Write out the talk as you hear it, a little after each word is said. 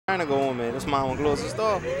to go home, man. This man won't close the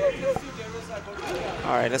store.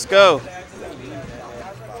 All right, let's go.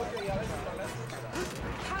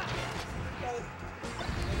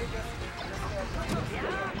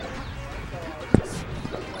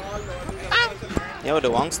 Yo, the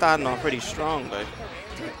Dawong starting off pretty strong, but.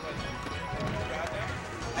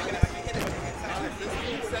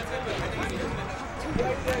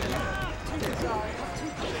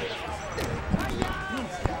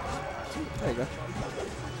 There you go.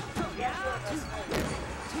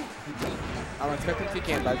 I'm expecting if he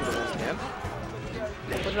can't dive to the one again.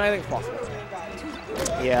 But anything's possible.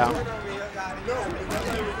 Yeah.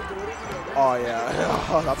 Oh, yeah.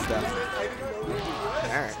 Oh, that's death.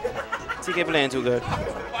 Alright. TK playing too good.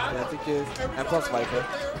 Yeah, TK is. And plus Viper.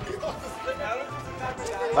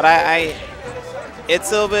 But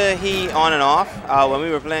Itsilver, he on and off. When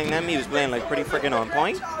we were playing them, he was playing like pretty freaking on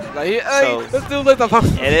point. Like, So this dude like the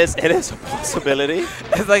it is a possibility.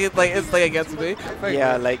 it's like against me.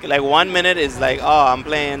 Yeah, like 1 minute is like, oh, I'm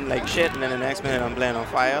playing like shit, and then the next minute I'm playing on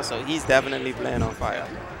fire. So he's definitely playing on fire.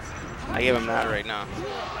 I give him that right now.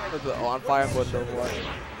 With the on fire but the what?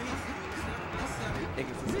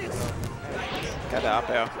 Got the up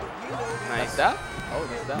air. Nice. That's that? Oh,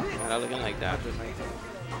 that's that. Yeah, that looking like that.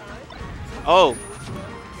 Oh.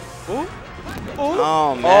 Ooh.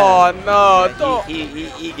 Oh man. Oh no! Yeah,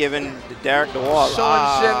 he giving Derek the wall.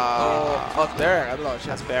 Showing shit. Oh, Derek. I don't know. Shit.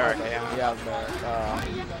 That's Barrack. Yeah. Yeah, Derek.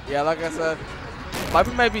 Yeah, like I said,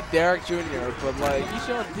 Viper might be Derek Jr., but like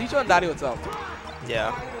he's showing Daddy what's up.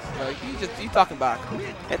 Yeah. Like he's talking back.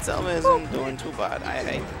 Itsilver isn't doing too bad.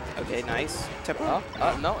 Okay, nice. Tip up.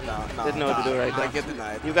 No. Didn't know what to do right there. I get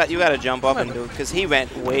denied. You got to jump up and do, because he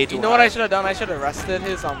went way too. You know what I should have done? I should have rested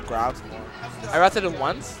his grabs more. I rested him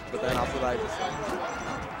once, but then after that I just.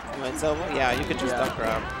 You went silver? Yeah, you could just up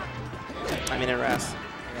grab. I mean, in rest.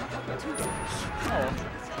 Oh.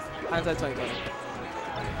 Hindsight 2020.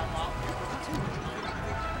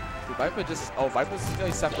 Viper just. Oh, Viper's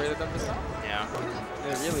really separated them this time? Yeah.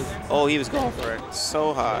 Yeah, really. Oh, he was going for it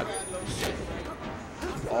so hard.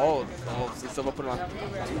 Oh, so still put him on.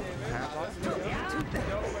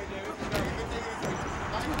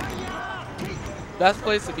 Best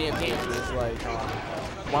place to be in teams is like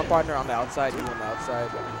one partner on the outside, you on the outside,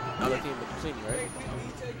 another team in between, right?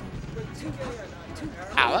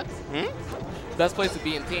 Alex? Best place to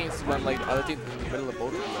be in teams is when like the other team is in the middle of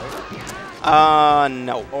both of you, right?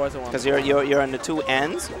 No. Or is it one? Because you're on the two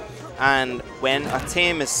ends, and when a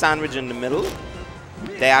team is sandwiched in the middle,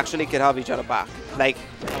 they actually could have each other back. Like,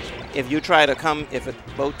 if you try to come,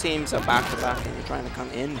 both teams are back to back and you're trying to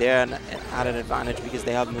come in, they're at an advantage because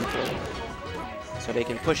they have neutral. So they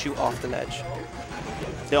can push you off the ledge.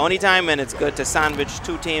 The only time when it's good to sandwich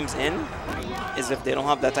two teams in is if they don't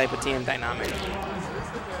have that type of team dynamic.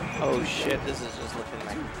 Oh shit, this is just looking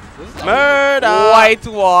like murder!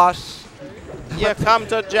 Whitewash! You come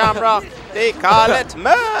to Jamrock, they call it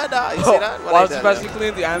murder! You see that? Well, especially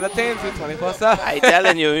clean the end of the teams 24/7. I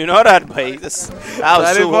telling you, you know that, boy. That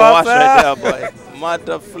was super wash right there, boy.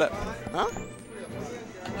 Mother flip. Huh?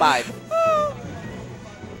 5.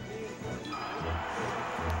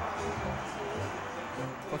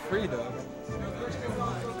 For free, though.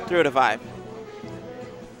 3 out of 5.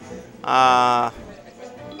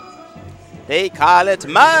 They call it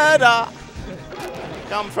murder.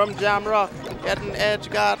 Come from Jamrock, getting edge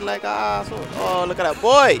guard like a asshole. Oh, look at that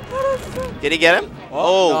boy. Did he get him?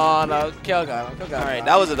 Oh. No, Kill got him. All right,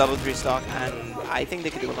 that was a double 3 stock, and I think they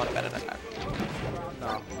could do a lot better than that.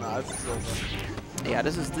 No, this is so. Yeah,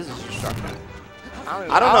 this is just structure.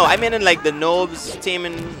 I don't know. I mean, in like the Nobes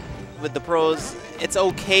teaming with the pros, it's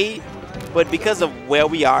okay, but because of where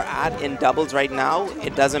we are at in doubles right now,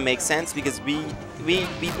 it doesn't make sense because we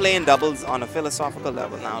play in doubles on a philosophical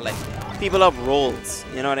level now. Like, people have roles,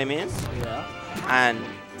 you know what I mean? Yeah. And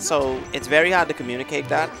so it's very hard to communicate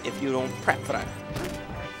that if you don't prep for that.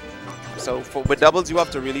 So with doubles, you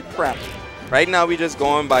have to really prep. Right now, we're just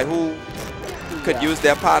going by who could use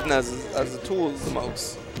their partners as the tools the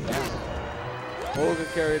most. Who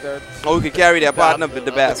could carry their partner with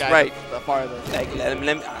the best, right? The farthest. Like,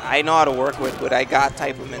 I know how to work with what I got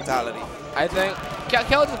type of mentality. I think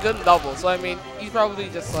Kel's a good in double, so I mean, he's probably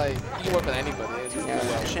just like, he can work with anybody.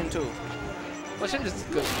 Yeah, Shin too. Well, Shin is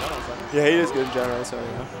good in general, so. Yeah, he is good in general, so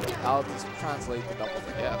yeah. I'll just translate the doubles,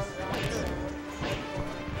 I guess.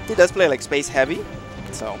 He does play like space heavy,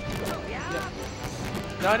 so. Yeah.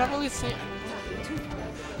 No, I never really seen.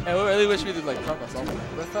 I really wish we did like prep or something.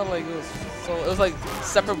 But it felt like it was like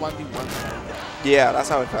separate 1v1. Yeah, that's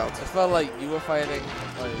how it felt. It felt like you were fighting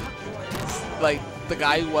like the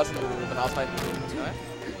guy who wasn't in the room and I was fighting the room, right?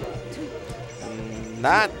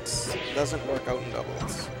 That doesn't work out in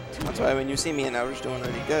doubles. why when you see me in average doing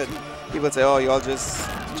really good, people say, oh, y'all just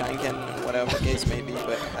janking and whatever the case may be.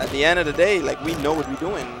 But at the end of the day, like, we know what we're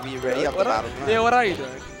doing. We ready up the battle. Yeah, what are you doing?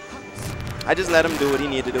 I just let him do what he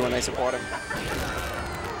needs to do and I support him.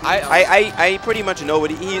 I pretty much know what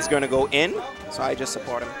he's going to go in, so I just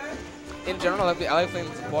support him. In general, I like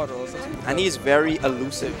playing support roles. And he's very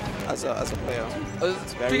elusive as a player.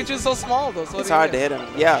 Pikachu's so small though. So it's hard to hit him.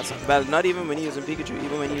 Yeah, so, well, not even when he's using Pikachu,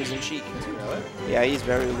 even when he's using Sheik. Really? Yeah, he's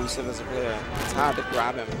very elusive as a player. It's hard to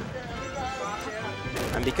grab him.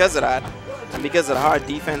 And because of that, and because of the hard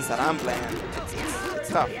defense that I'm playing, it's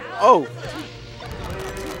tough. Oh!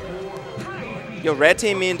 Yo, red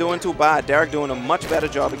team ain't doing too bad. Derek doing a much better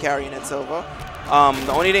job of carrying Itsilver.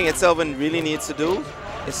 The only thing Itsilver really needs to do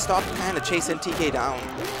is stop kind of chasing TK down.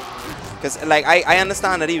 Because, like, I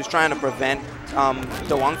understand that he was trying to prevent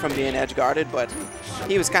Dawong from being edge-guarded, but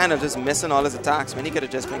he was kind of just missing all his attacks when he could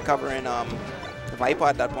have just been covering Viper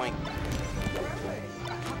at that point.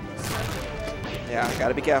 Yeah,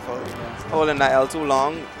 gotta be careful. Holding that L too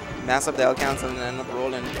long, mess up the L cancel and end up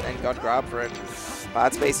rolling and got grabbed for it.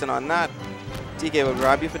 Bad spacing on that. TK will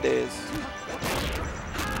grab you for days.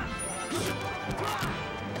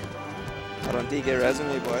 Out on TK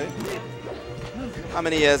resume, boy. How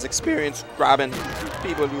many years experience grabbing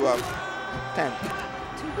people you have? 10.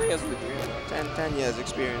 10 years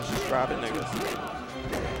experience just grabbing niggas.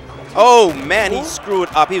 Oh man, he screwed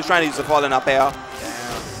up. He was trying to use the falling up air.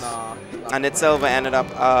 And Itsilver ended up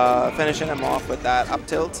finishing him off with that up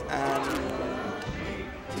tilt and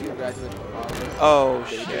oh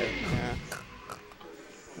shit. Yeah.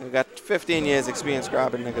 We got 15 years experience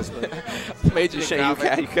grabbing niggas. Major you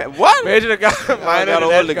can't. What? Major to grab. I got a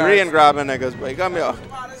whole degree in grabbing niggas, boy. Come here.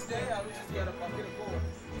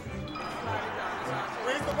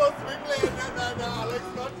 We're supposed to be playing that Alex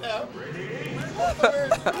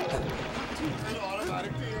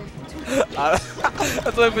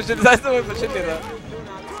That's what pushing. That's the way pushing it.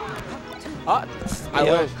 Ah, I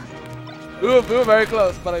wish. We were very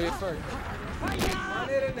close, but I get first.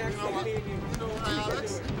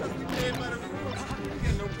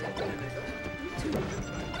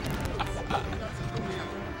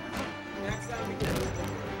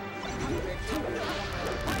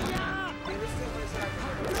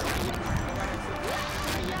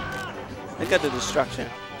 Look at the destruction.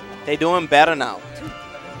 They doing better now.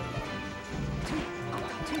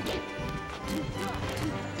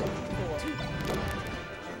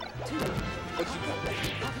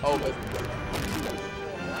 Oh, but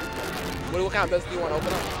what kind of business do you want to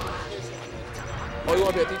open up? Oh, you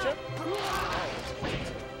want to be a teacher?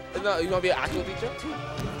 No, you want to be an actual teacher?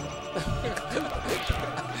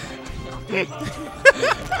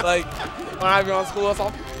 Like, when I have your own school or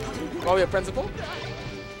something? You want to be a principal?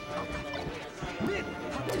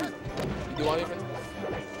 You want to be a principal?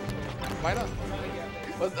 Why not?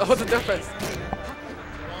 What's the difference?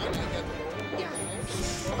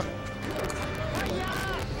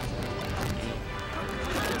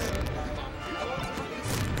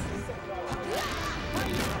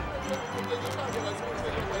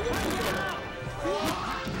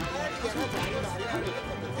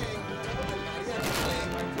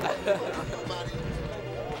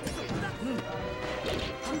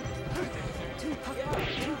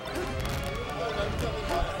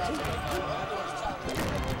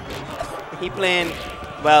 He playing,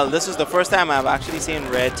 well, this is the first time I've actually seen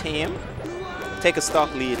red team take a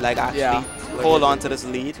stock lead, like actually hold on to this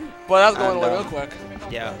lead. But that's going away real quick.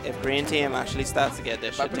 Yeah, if green team actually starts to get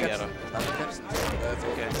their shit together.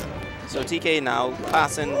 Okay. So TK now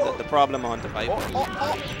passing the problem on to Viper.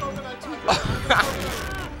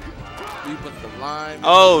 We put the line.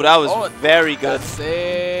 Oh, that was very good.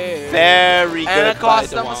 Very good. And it cost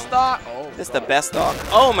them a stock. This is the best stock.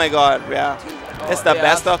 Oh my god, yeah. This is the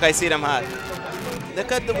best stock I see them had.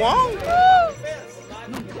 Look at the Dawong.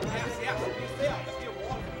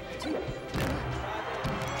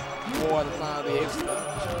 More than the extra.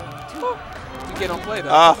 You can't play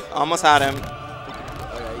that. Oh, almost had him.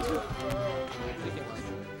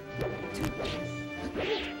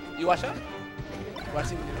 You watch that?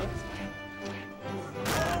 Watching the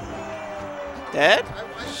Dead?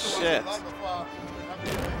 Shit.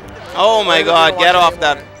 Oh my god, get off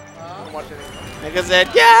that. Nigga said,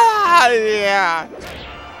 yeah.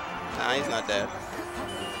 Nah, he's not dead.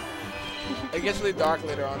 It gets really dark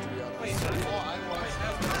later on, to be honest.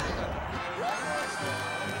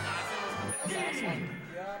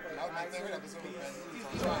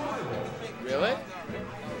 Really?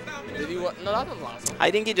 Did he? No, that was last one. I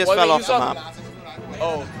think he just fell off the map.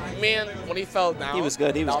 Oh, man, when he fell down. He was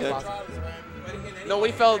good, he was good. No, when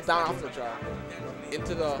he fell down after the trial.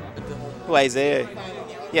 Into the Who, Isaiah?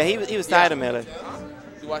 Yeah, he was tired of melee.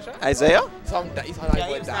 You watch that? Isaiah? You saw him Yeah, he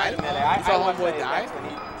homeboy was die? tired of melee. You saw watched homeboy it die? when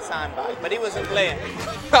he sandbagged, but he wasn't playing.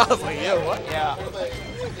 I was like, yeah, what? Yeah. It was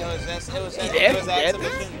dead? an Dead?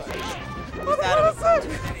 exhibition. He was tired of it.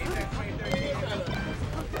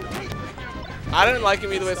 I didn't like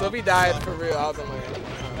him either way, so if he died for real, I was like,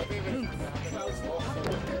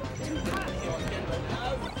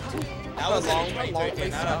 That was long long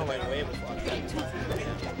face. way before.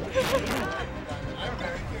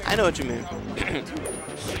 I know what you mean.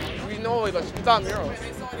 we know it, it's on murals.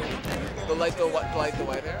 The white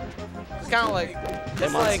hair. It's kind of like,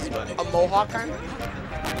 it's like a mohawk kind of.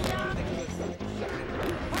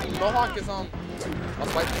 Mohawk is a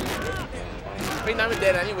white thing. But he's not even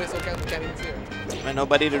dead anyway, so can't even see it. And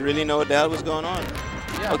nobody to really know what the hell was going on.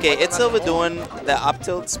 Yeah, Okay, Itsilver doing the up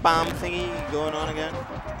tilt spam thingy going on again.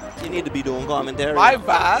 You need to be doing commentary. My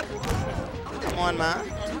bad. Come on, man.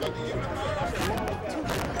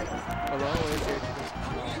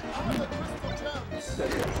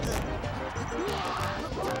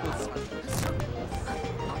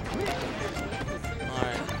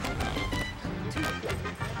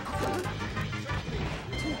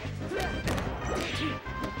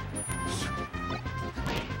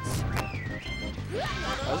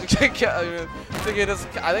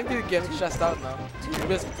 I think they're getting stressed out now.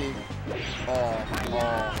 Maybe it's fatigue. Oh,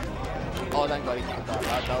 thank God he came down.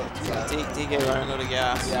 TK running out of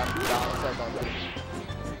gas. Yeah, down.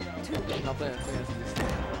 Not playing these.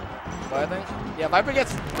 But I think, yeah, Viper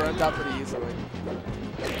gets burned out pretty easily.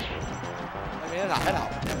 I mean, it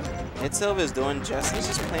happens. Itsilver's doing he's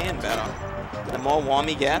just playing better. The more warm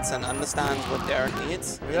he gets and understands what Derek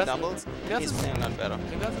needs in doubles, he's playing a lot better.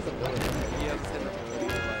 Maybe that's his ability. He has his ability,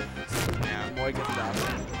 like, the more he gets down, the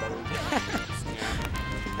better he gets.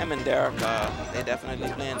 Him and Derek, they definitely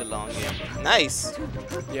playing the long game. Nice!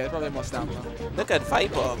 Yeah, probably more stamina. Look at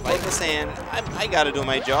Viper. Viper saying, I gotta do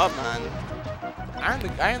my job, man.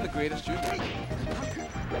 I am the greatest shooter.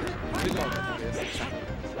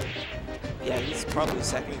 Yeah, he's probably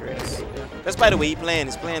second greatest. Just by the way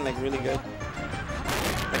he's playing like really good.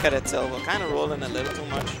 Look at Itsilver, kind of rolling a little too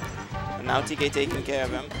much. And now TK taking care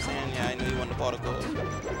of him, saying, yeah, I knew you won the pot of gold.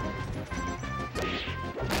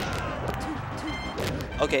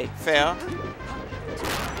 Okay, fair.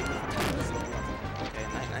 Okay,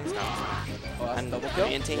 nice down. And double kill?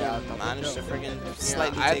 Team managed to friggin'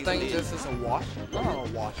 slightly I take the lead. think this is a wash. Not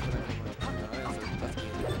a wash, but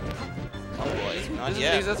Oh boy, not yet.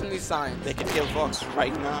 yet. These are some these signs. They can kill Fox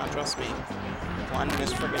right now, trust me. One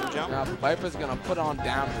missed friggin' jump. Now Viper's gonna put on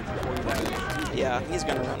damage before he dies. Yeah, he's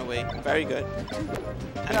gonna run away. Very good.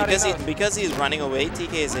 And because he's running away,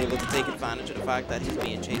 TK is able to take advantage of the fact that he's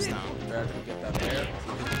being chased down. Gonna get that there.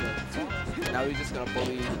 Now he's just gonna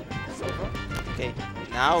bully Silver. Okay,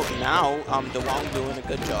 now Dawong doing a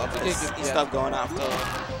good job. He stopped going after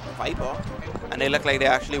Viper, and they look like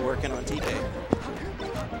they're actually working on TK.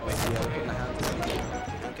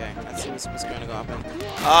 Okay, let's see what's going to go happen.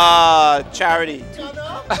 Charity.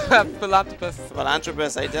 Philanthropist.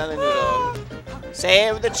 Philanthropist, I telling you though.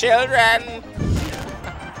 Save the children!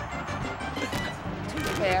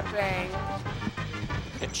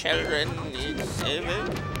 The children need saving.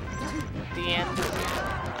 The end.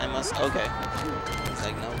 I must, okay. It's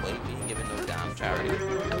like, no, but we ain't giving no damn charity.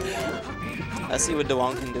 Let's see what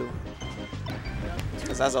Dawong can do.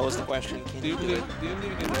 Because that's always the question. Do you believe he can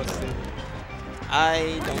do it?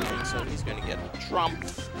 I don't think so. He's going to get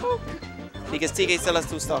trumped. Because TK still has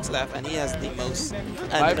 2 stocks left, and he has the most.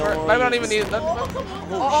 Viper don't even need it.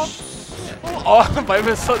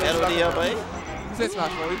 Viper's so Get over here, boy. You say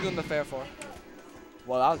Smash, what are we doing the fair for?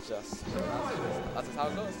 Well, that's just how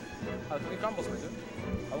it goes. How many combos we do?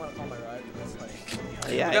 I want to call my ride.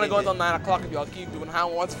 Yeah, we're gonna go until 9 o'clock if y'all keep doing how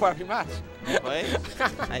once for every match. Wait,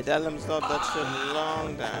 I tell them stop that shit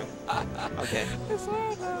long time. Okay.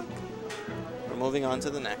 We're moving on to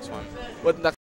the next one. What next?